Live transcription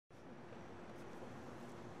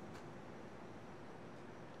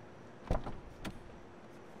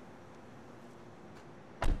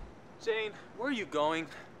Jane, where are you going?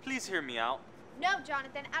 Please hear me out. No,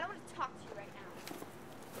 Jonathan, I don't want to talk to you right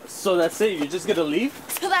now. So that's it? You're just gonna leave?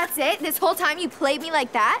 So that's it? This whole time you played me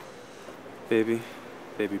like that? Baby,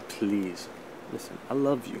 please. Listen, I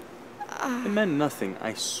love you. It meant nothing,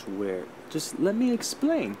 I swear. Just let me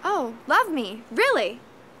explain. Oh, love me? Really?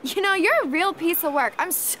 You know, you're a real piece of work.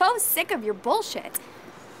 I'm so sick of your bullshit.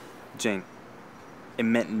 Jane, it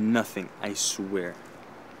meant nothing, I swear.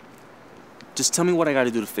 Just tell me what I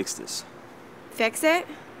gotta do to fix this. Fix it?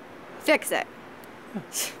 Fix it.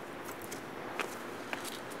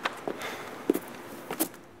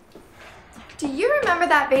 Do you remember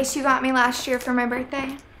that vase you got me last year for my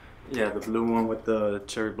birthday? Yeah, the blue one with the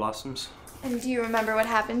cherry blossoms. And do you remember what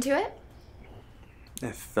happened to it?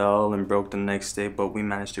 It fell and broke the next day, but we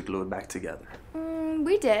managed to glue it back together.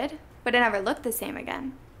 We did, but it never looked the same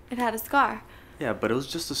again. It had a scar. Yeah, but it was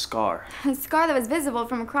just a scar. A scar that was visible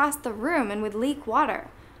from across the room and would leak water.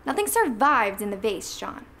 Nothing survived in the vase,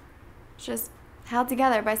 Sean. Just held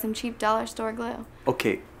together by some cheap dollar store glue.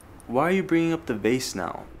 Okay, why are you bringing up the vase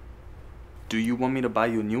now? Do you want me to buy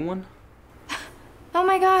you a new one? Oh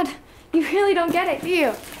my God, you really don't get it, do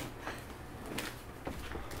you?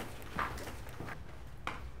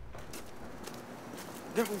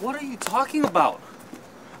 Then what are you talking about?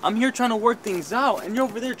 I'm here trying to work things out, and you're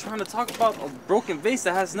over there trying to talk about a broken vase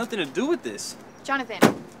that has nothing to do with this. Jonathan,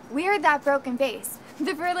 we're that broken vase.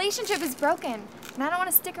 The relationship is broken, and I don't want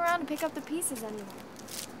to stick around to pick up the pieces anymore.